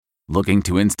Looking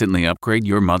to instantly upgrade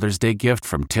your Mother's Day gift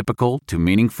from typical to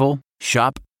meaningful?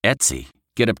 Shop Etsy.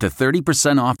 Get up to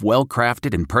 30% off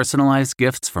well-crafted and personalized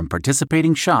gifts from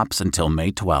participating shops until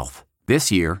May 12th. This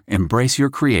year, embrace your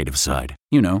creative side.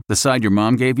 You know, the side your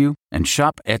mom gave you. And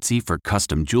shop Etsy for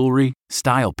custom jewelry,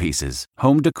 style pieces,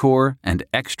 home decor, and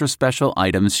extra special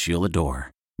items she'll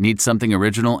adore. Need something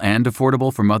original and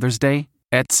affordable for Mother's Day?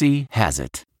 Etsy has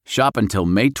it. Shop until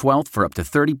May 12th for up to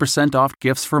 30% off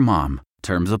gifts for mom.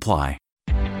 Terms apply.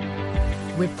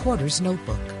 Reporter's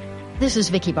Notebook. This is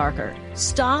Vicki Barker.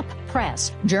 Stop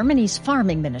Press. Germany's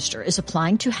farming minister is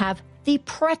applying to have the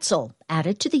pretzel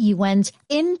added to the UN's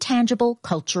Intangible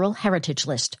Cultural Heritage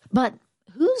List. But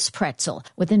whose pretzel?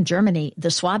 Within Germany, the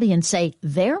Swabians say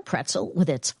their pretzel, with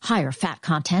its higher fat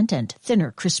content and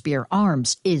thinner, crispier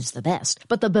arms, is the best.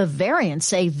 But the Bavarians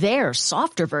say their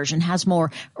softer version has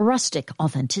more rustic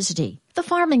authenticity. The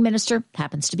farming minister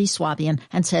happens to be Swabian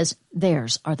and says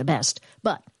theirs are the best.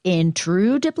 But in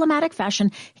true diplomatic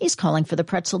fashion, he's calling for the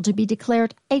pretzel to be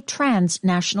declared a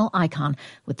transnational icon,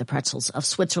 with the pretzels of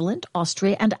Switzerland,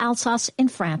 Austria, and Alsace in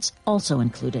France also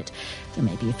included. There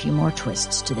may be a few more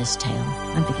twists to this tale.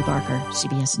 I'm Vicki Barker,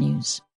 CBS News.